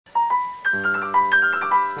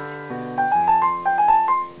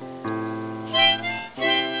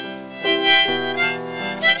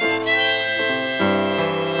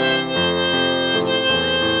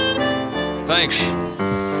Thanks.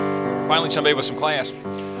 Finally somebody with some class.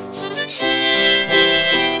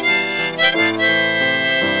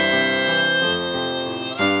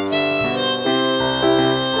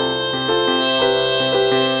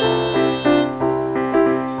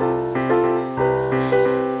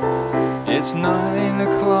 It's 9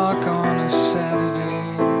 o'clock on a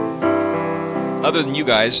Saturday. Other than you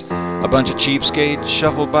guys, a bunch of cheapskates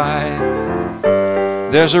shuffle by.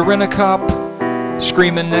 There's a rent-a-cop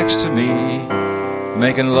screaming next to me,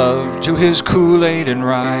 making love to his Kool-Aid and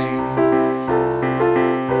rye.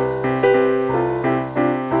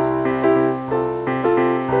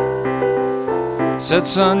 Said,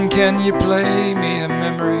 son, can you play me a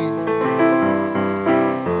memory?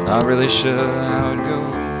 Not really sure how it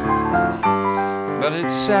goes, but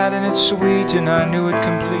it's sad and it's sweet, and I knew it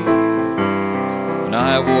complete when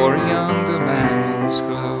I wore a younger man's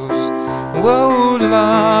clothes. Whoa,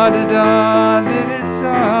 la da da da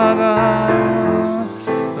da da,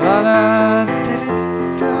 la da da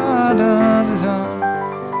da da da.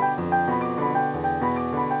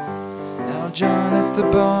 Now John at the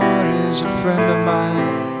bar is a friend of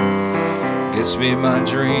mine, gets me my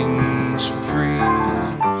drinks for free,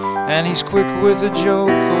 and he's quick with a joke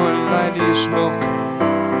or a light you smoke,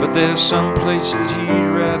 but there's some place that he'd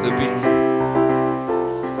rather be.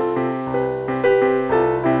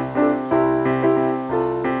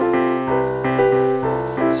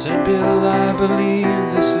 Said, Bill, I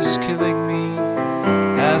believe this is killing me,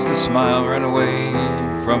 as the smile ran away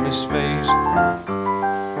from his face.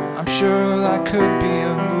 I'm sure I could be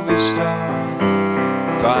a movie star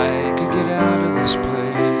if I could get out of this place.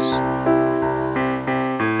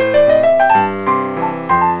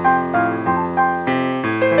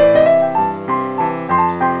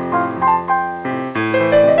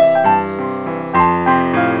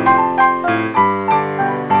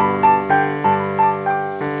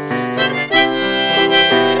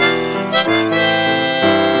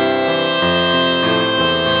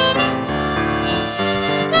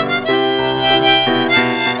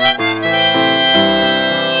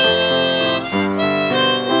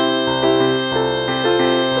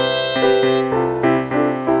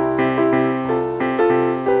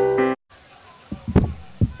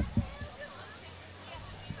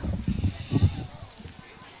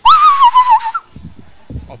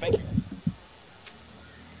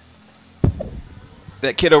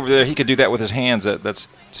 That kid over there, he could do that with his hands. That's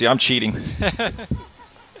see, I'm cheating.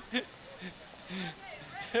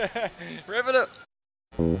 Rev it up.